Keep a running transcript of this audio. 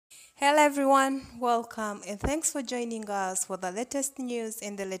Hello everyone, welcome and thanks for joining us for the latest news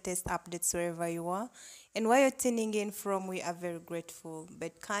and the latest updates wherever you are. And where you're tuning in from, we are very grateful.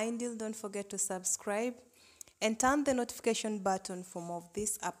 But kindly don't forget to subscribe and turn the notification button for more of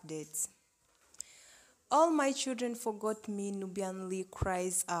these updates. All my children forgot me, Nubian Li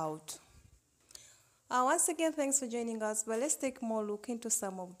cries out. Once again, thanks for joining us, but let's take more look into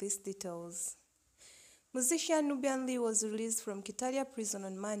some of these details. Musician Nubian Li was released from Kitalya prison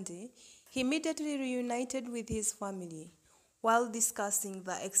on Monday. He immediately reunited with his family. While discussing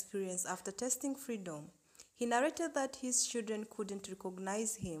the experience after tasting freedom, he narrated that his children couldn't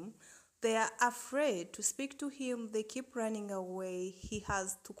recognize him. They are afraid to speak to him, they keep running away. He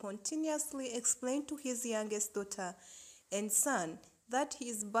has to continuously explain to his youngest daughter and son that he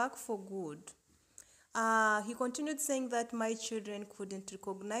is back for good. He continued saying that my children couldn't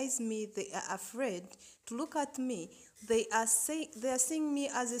recognize me. They are afraid to look at me. They are seeing me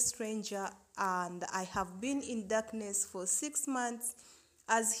as a stranger, and I have been in darkness for 6 months,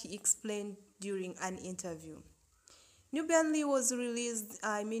 as he explained during an interview. Nubian Li was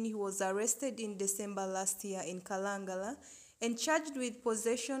he was arrested in December last year in Kalangala and charged with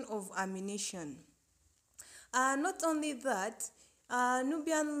possession of ammunition. Not only that,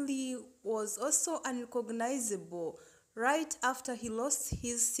 Nubian Li was also unrecognizable right after he lost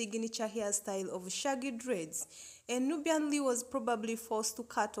his signature hairstyle of shaggy dreads, and Nubian Li was probably forced to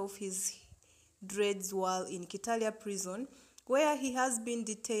cut off his dreads while in Kitalya prison, where he has been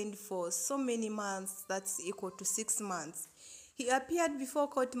detained for so many months, that's equal to 6 months. He appeared before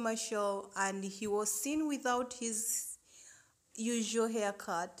court martial and he was seen without his usual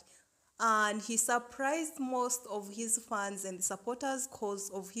haircut, and he surprised most of his fans and supporters because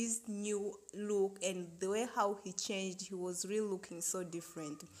of his new look and the way how he changed. He was really looking so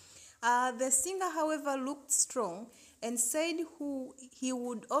different. The singer, however, looked strong and said who he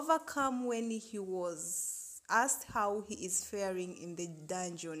would overcome when he was asked how he is faring in the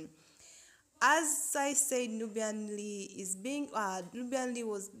dungeon. As I said, Nubian Li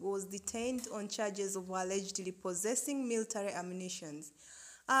was detained on charges of allegedly possessing military ammunition.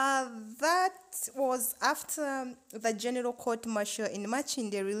 That was after the General Court Martial in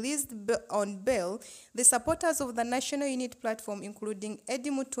Machinde released on bail the supporters of the National Unit platform, including Eddie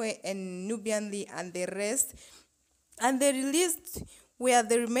Mutwe and Nubian Li and the rest, and they released were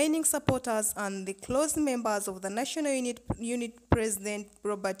the remaining supporters and the close members of the National Unit President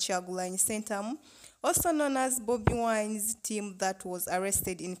Robert Chagulanyi Sentam, also known as Bobby Wine's team that was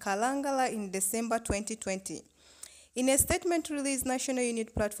arrested in Kalangala in December 2020. In a statement released, National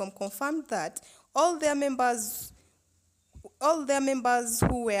Unit Platform confirmed that all their members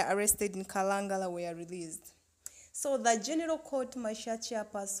who were arrested in Kalangala were released. So the General Court Martial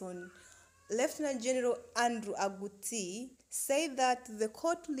Chairperson, Lieutenant General Andrew Aguti, said that the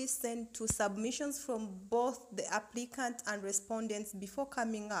court listened to submissions from both the applicant and respondents before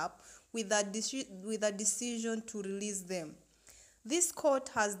coming up with a decision to release them. This court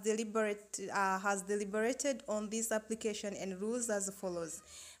has deliberated on this application and rules as follows.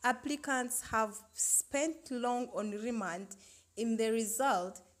 Applicants have spent long on remand. In the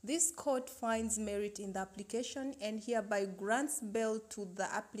result, this court finds merit in the application and hereby grants bail to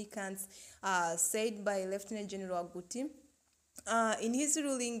the applicants, said by Lieutenant General Aguti. In his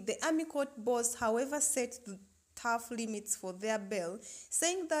ruling, the Army Court boss, however, set tough limits for their bail,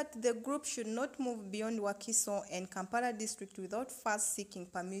 saying that the group should not move beyond Wakiso and Kampala district without first seeking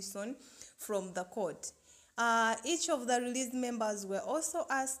permission from the court. Each of the released members were also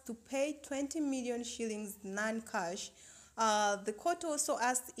asked to pay 20 million shillings non-cash. The court also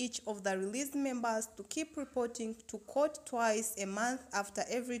asked each of the released members to keep reporting to court twice a month after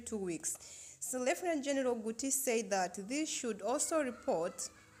every 2 weeks. So Lieutenant General Guti said that this should also report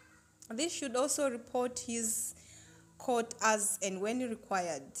his court as and when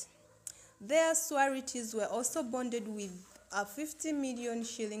required. Their sureties were also bonded with 50 million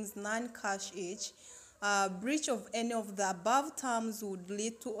shillings non-cash each. Breach of any of the above terms would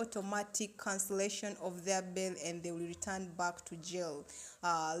lead to automatic cancellation of their bail and they will return back to jail,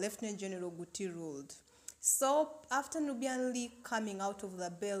 Lieutenant General Guti ruled. So after Nubian Li coming out of the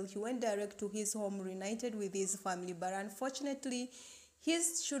bail, he went direct to his home, reunited with his family, but unfortunately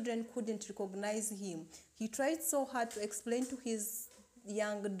his children couldn't recognize him. He tried so hard to explain to his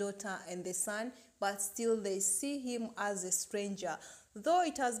young daughter and the son, but still they see him as a stranger. Though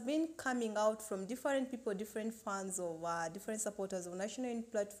it has been coming out from different people, different fans of different supporters of National Unity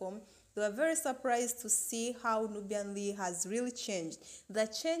Platform, they were very surprised to see how Nubian Li has really changed. The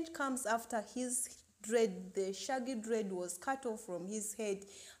change comes after his dread, the shaggy dread was cut off from his head,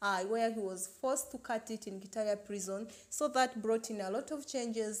 where he was forced to cut it in Kitalya prison. So that brought in a lot of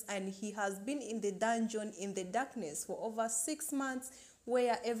changes, and he has been in the dungeon in the darkness for over 6 months,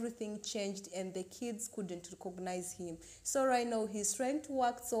 where everything changed and the kids couldn't recognize him. So right now he's trying to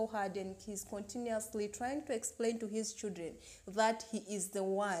work so hard, and he's continuously trying to explain to his children that he is the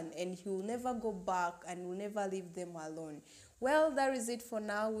one and he will never go back and will never leave them alone. Well, that is it for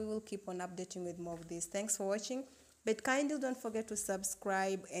now. We will keep on updating with more of this. Thanks for watching, but kindly don't forget to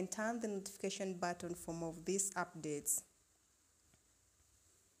subscribe and turn the notification button for more of these updates.